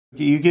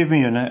You gave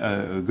me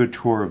a good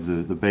tour of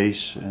the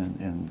base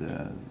and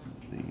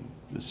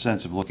the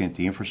sense of looking at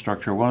the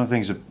infrastructure. One of the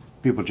things that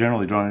people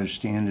generally don't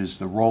understand is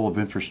the role of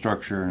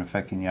infrastructure in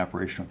affecting the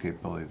operational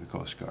capability of the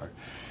Coast Guard.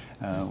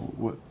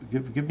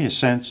 Give me a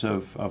sense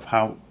of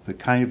how the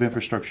kind of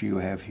infrastructure you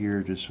have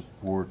here to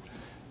support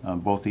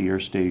both the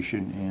air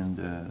station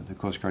and the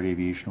Coast Guard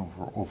aviation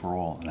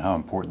overall, and how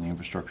important the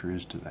infrastructure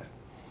is to that.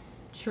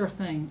 Sure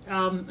thing.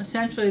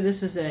 Essentially,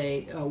 this is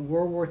a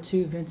World War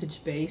II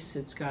vintage base.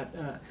 It's got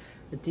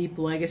a deep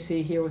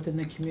legacy here within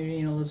the community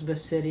in Elizabeth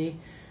City,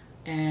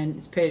 and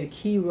it's played a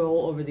key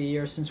role over the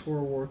years since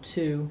World War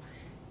II.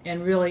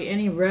 And really,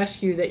 any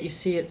rescue that you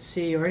see at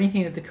sea, or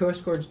anything that the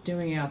Coast Guard's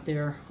doing out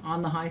there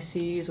on the high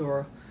seas,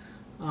 or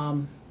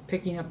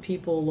picking up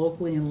people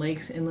locally in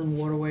lakes, inland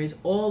waterways,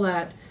 all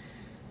that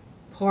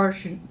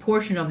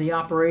portion of the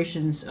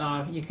operations,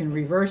 you can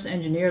reverse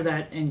engineer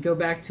that and go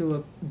back to a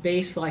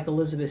base like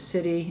Elizabeth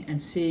City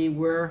and see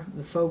where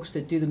the folks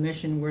that do the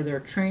mission, where they're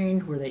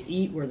trained, where they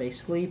eat, where they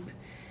sleep,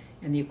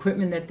 and the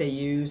equipment that they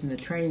use, and the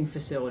training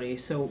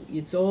facilities. So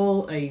it's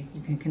all you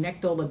can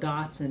connect all the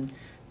dots and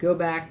go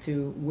back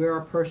to where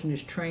a person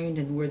is trained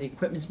and where the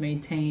equipment is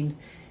maintained,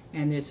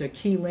 and there's a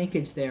key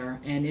linkage there.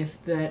 And if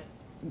that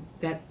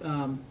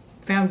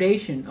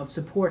foundation of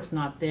support's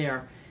not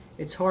there,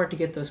 it's hard to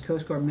get those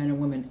Coast Guard men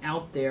and women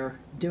out there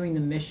doing the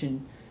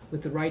mission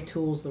with the right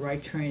tools, the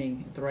right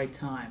training at the right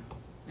time.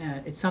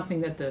 It's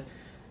something that the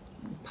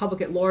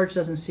public at large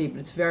doesn't see, but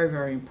it's very,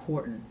 very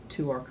important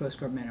to our Coast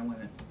Guard men and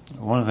women.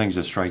 One of the things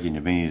that's striking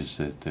to me is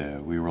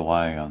that we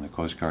rely on the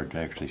Coast Guard to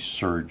actually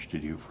surge to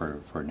do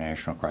for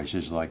national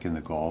crises like in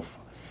the Gulf.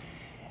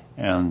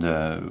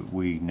 And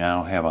we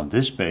now have on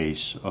this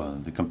base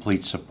the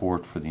complete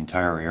support for the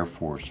entire Air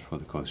Force for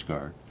the Coast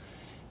Guard.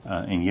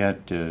 And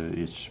yet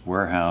it's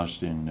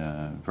warehoused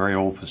in very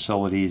old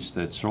facilities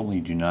that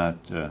certainly do not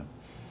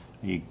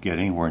get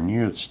anywhere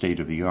near the state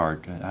of the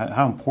art.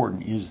 How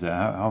important is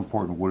that? How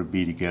important would it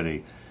be to get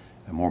a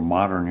more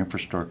modern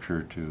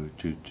infrastructure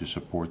to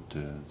support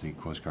the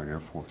Coast Guard Air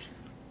Force?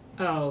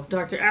 Oh,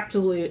 Doctor,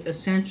 absolutely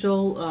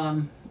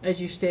essential. As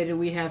you stated,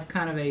 we have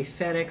kind of a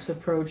FedEx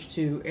approach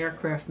to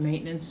aircraft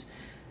maintenance.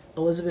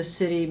 Elizabeth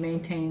City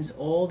maintains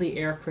all the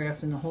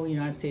aircraft in the whole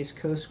United States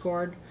Coast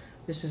Guard.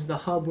 This is the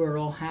hub where it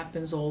all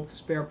happens, all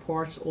spare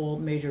parts, all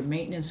major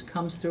maintenance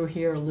comes through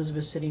here,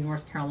 Elizabeth City,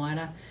 North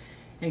Carolina.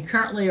 And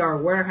currently our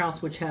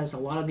warehouse, which has a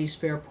lot of these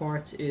spare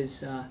parts,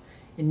 is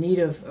in need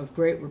of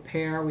great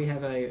repair. We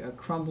have a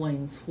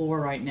crumbling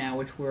floor right now,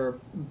 which we're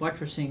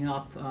buttressing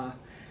up.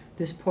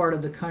 This part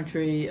of the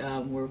country,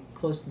 we're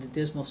close to the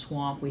Dismal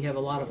Swamp. We have a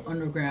lot of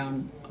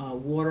underground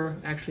water.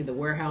 Actually, the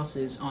warehouse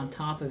is on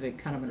top of it,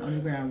 kind of an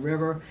underground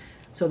river.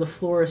 So the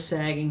floor is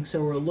sagging,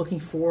 so we're looking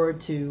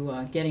forward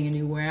to getting a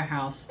new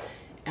warehouse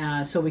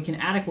so we can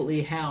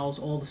adequately house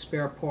all the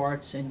spare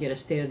parts and get a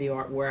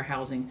state-of-the-art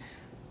warehousing.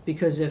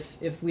 Because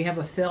if we have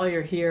a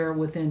failure here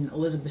within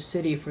Elizabeth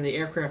City for the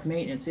aircraft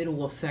maintenance, it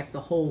will affect the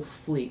whole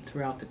fleet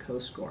throughout the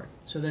Coast Guard.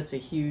 So that's a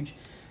huge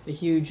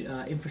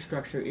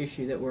infrastructure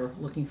issue that we're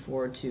looking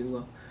forward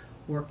to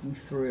working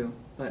through.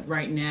 But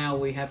right now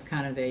we have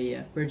kind of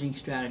a bridging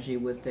strategy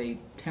with a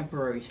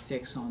temporary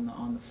fix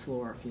on the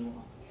floor, if you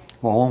will.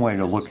 Well, one way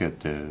to look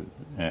at the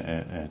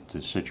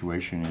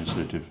situation is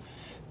that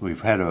we've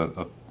had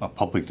a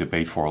public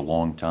debate for a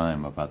long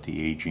time about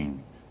the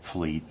aging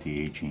fleet, the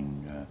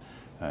aging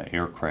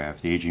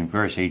aircraft, the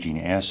various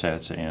aging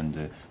assets,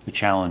 and the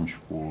challenge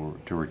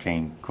to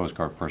retain Coast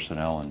Guard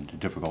personnel in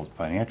difficult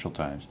financial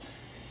times.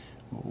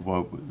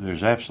 Well,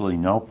 there's absolutely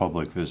no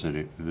public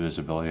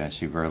visibility. I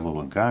see very little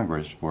in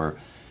Congress where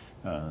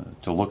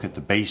to look at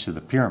the base of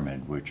the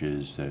pyramid, which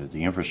is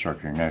the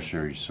infrastructure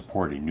necessary to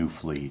support a new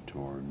fleet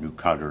or new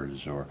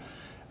cutters, or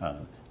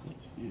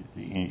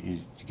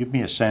give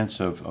me a sense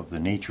of the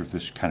nature of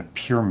this kind of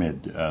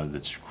pyramid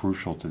that's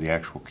crucial to the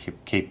actual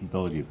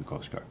capability of the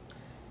Coast Guard.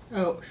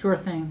 Oh, sure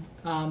thing.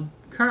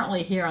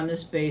 Currently here on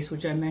this base,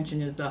 which I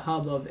mentioned is the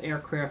hub of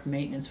aircraft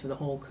maintenance for the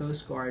whole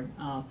Coast Guard,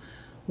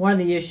 one of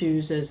the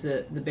issues as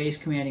the base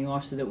commanding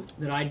officer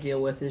that I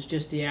deal with is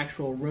just the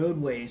actual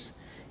roadways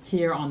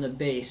here on the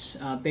base.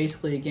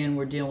 Basically, again,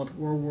 we're dealing with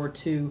World War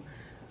II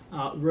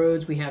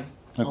roads. We have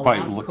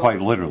quite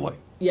literally.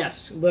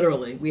 Yes,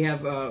 literally. We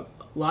have a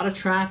lot of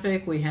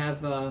traffic. We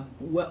have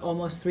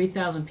almost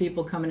 3,000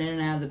 people coming in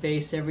and out of the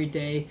base every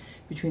day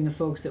between the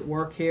folks that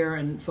work here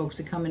and folks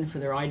that come in for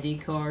their ID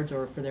cards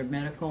or for their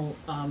medical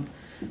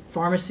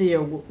pharmacy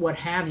or what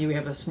have you. We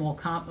have a small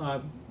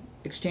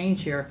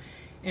exchange here.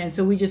 And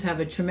so we just have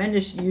a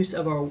tremendous use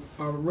of our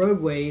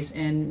roadways.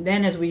 And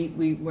then as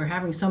we're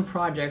having some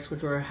projects,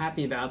 which we're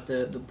happy about,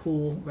 the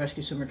pool,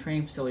 rescue swimmer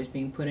training facilities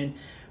being put in.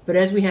 But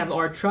as we have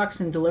our trucks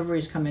and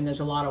deliveries come in,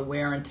 there's a lot of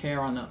wear and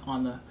tear on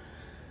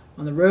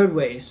the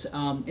roadways.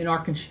 In our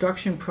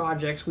construction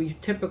projects, we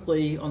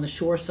typically, on the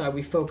shore side,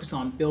 we focus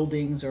on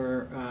buildings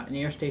or an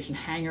air station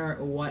hangar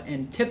or what.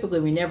 And typically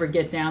we never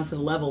get down to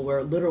the level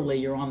where literally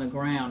you're on the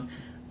ground.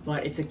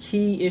 But it's a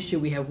key issue.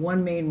 We have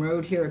one main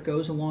road here. It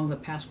goes along the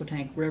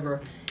Pasquotank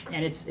River,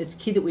 and it's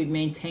key that we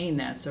maintain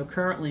that. So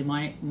currently,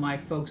 my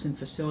folks in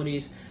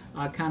facilities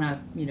kind of,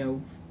 you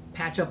know,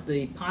 patch up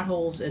the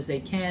potholes as they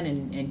can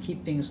and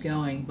keep things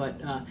going. But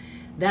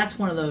that's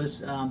one of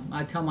those,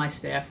 I tell my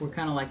staff, we're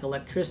kind of like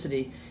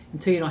electricity.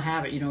 Until you don't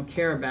have it, you don't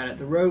care about it.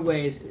 The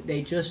roadways,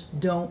 they just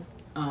don't,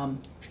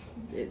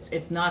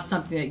 it's not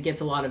something that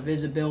gets a lot of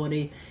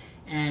visibility.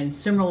 And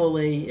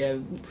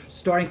similarly,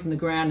 starting from the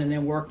ground and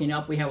then working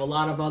up, we have a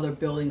lot of other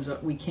buildings.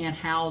 We can't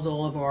house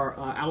all of our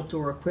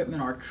outdoor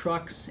equipment, our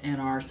trucks,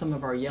 and some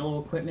of our yellow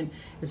equipment.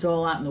 It's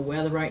all out in the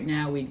weather right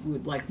now. We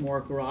would like more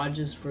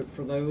garages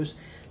for those.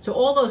 So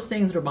all those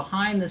things that are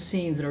behind the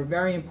scenes that are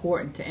very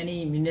important to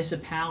any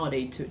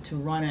municipality to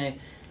run a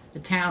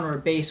town or a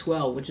base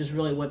well, which is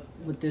really what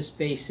this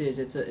base is.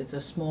 It's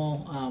a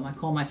small, I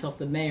call myself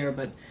the mayor,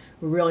 but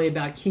we're really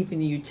about keeping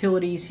the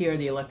utilities here,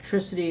 the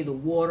electricity, the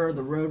water,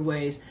 the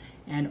roadways,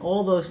 and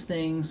all those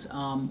things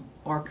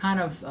are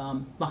kind of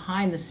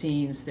behind the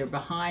scenes. They're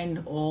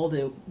behind all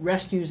the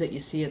rescues that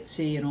you see at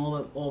sea and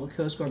all the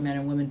Coast Guard men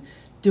and women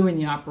doing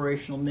the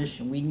operational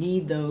mission. We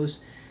need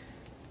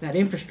that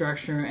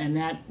infrastructure and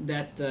that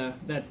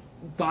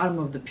bottom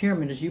of the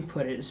pyramid, as you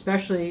put it,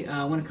 especially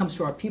when it comes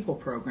to our people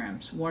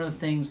programs. One of the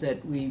things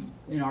that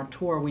in our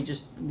tour, we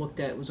just looked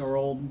at was our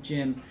old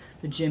gym.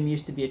 The gym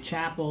used to be a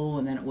chapel,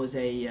 and then it was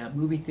a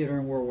movie theater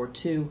in World War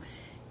II.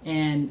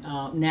 And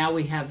now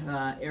we have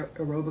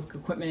aerobic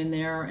equipment in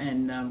there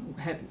and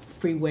have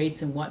free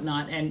weights and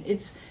whatnot. And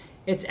it's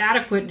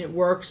adequate and it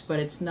works, but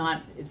it's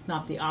not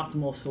the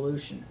optimal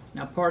solution.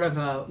 Now, part of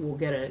we'll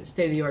get a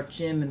state-of-the-art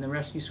gym in the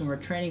rescue swimmer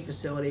training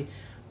facility,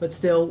 but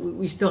still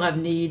we still have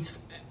needs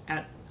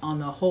on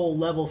the whole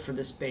level for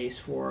this base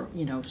for,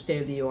 you know,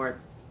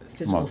 state-of-the-art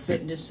physical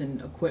fitness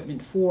and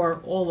equipment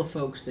for all the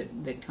folks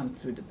that come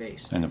through the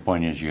base. And the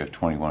point is you have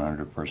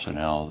 2,100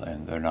 personnel,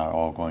 and they're not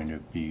all going to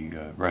be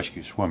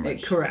rescue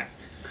swimmers.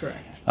 Correct.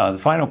 The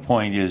final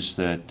point is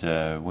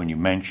that when you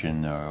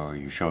mentioned, or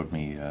you showed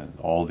me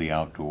all the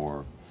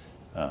outdoor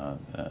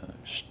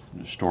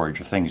storage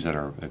of things that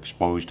are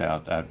exposed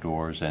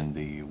outdoors and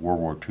the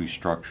World War II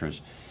structures,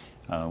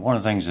 one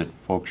of the things that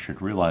folks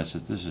should realize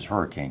is this is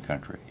hurricane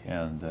country,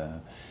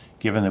 and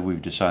given that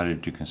we've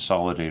decided to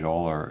consolidate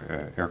all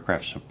our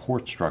aircraft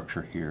support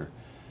structure here,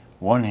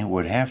 one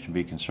would have to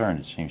be concerned,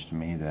 it seems to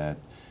me, that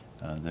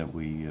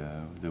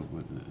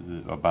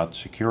about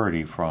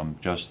security from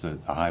just the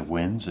high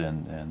winds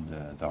and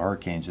the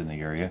hurricanes in the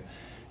area,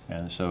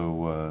 and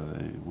so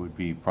it would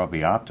be probably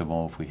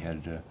optimal if we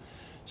had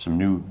some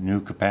new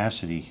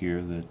capacity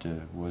here that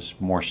was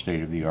more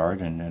state-of-the-art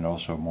and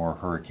also more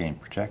hurricane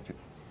protected.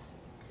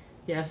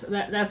 Yes,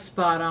 that's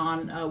spot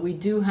on. We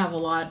do have a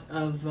lot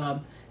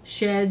of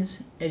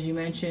sheds, as you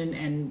mentioned,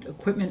 and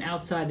equipment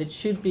outside that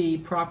should be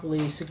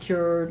properly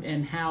secured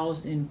and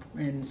housed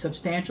in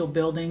substantial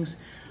buildings.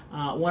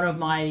 One of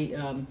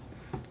my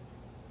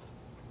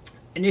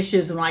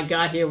initiatives when I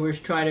got here was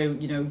try to,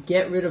 you know,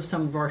 get rid of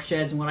some of our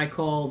sheds and what I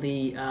call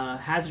the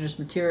hazardous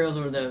materials,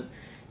 or the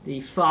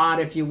FOD,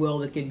 if you will,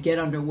 that could get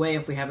underway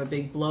if we have a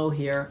big blow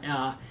here.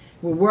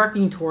 We're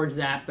working towards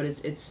that, but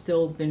it's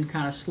still been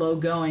kind of slow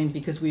going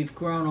because we've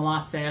grown a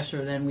lot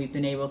faster than we've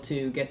been able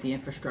to get the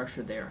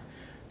infrastructure there.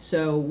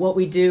 So what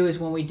we do is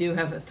when we do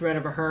have a threat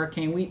of a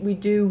hurricane, we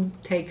do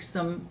take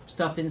some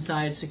stuff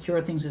inside,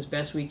 secure things as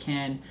best we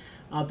can.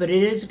 But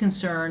it is a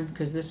concern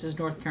because this is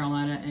North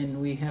Carolina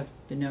and we have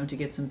been known to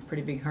get some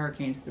pretty big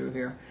hurricanes through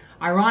here.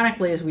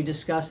 Ironically, as we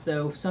discussed,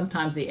 though,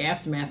 sometimes the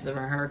aftermath of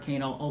a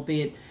hurricane,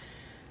 albeit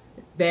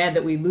bad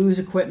that we lose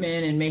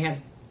equipment and may have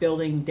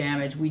building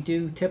damage, we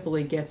do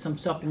typically get some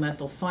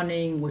supplemental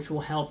funding which will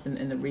help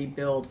in the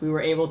rebuild. We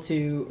were able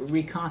to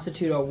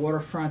reconstitute our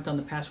waterfront on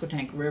the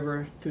Pasquotank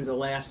River through the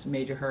last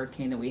major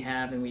hurricane that we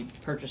have, and we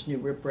purchased new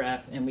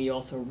riprap, and we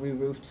also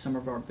re-roofed some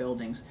of our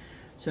buildings.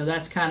 So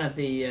that's kind of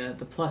the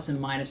plus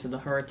and minus of the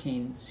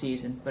hurricane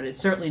season, but it's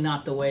certainly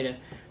not the way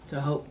to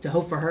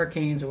hope for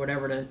hurricanes or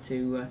whatever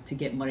to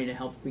get money to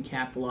help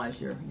recapitalize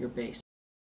your base.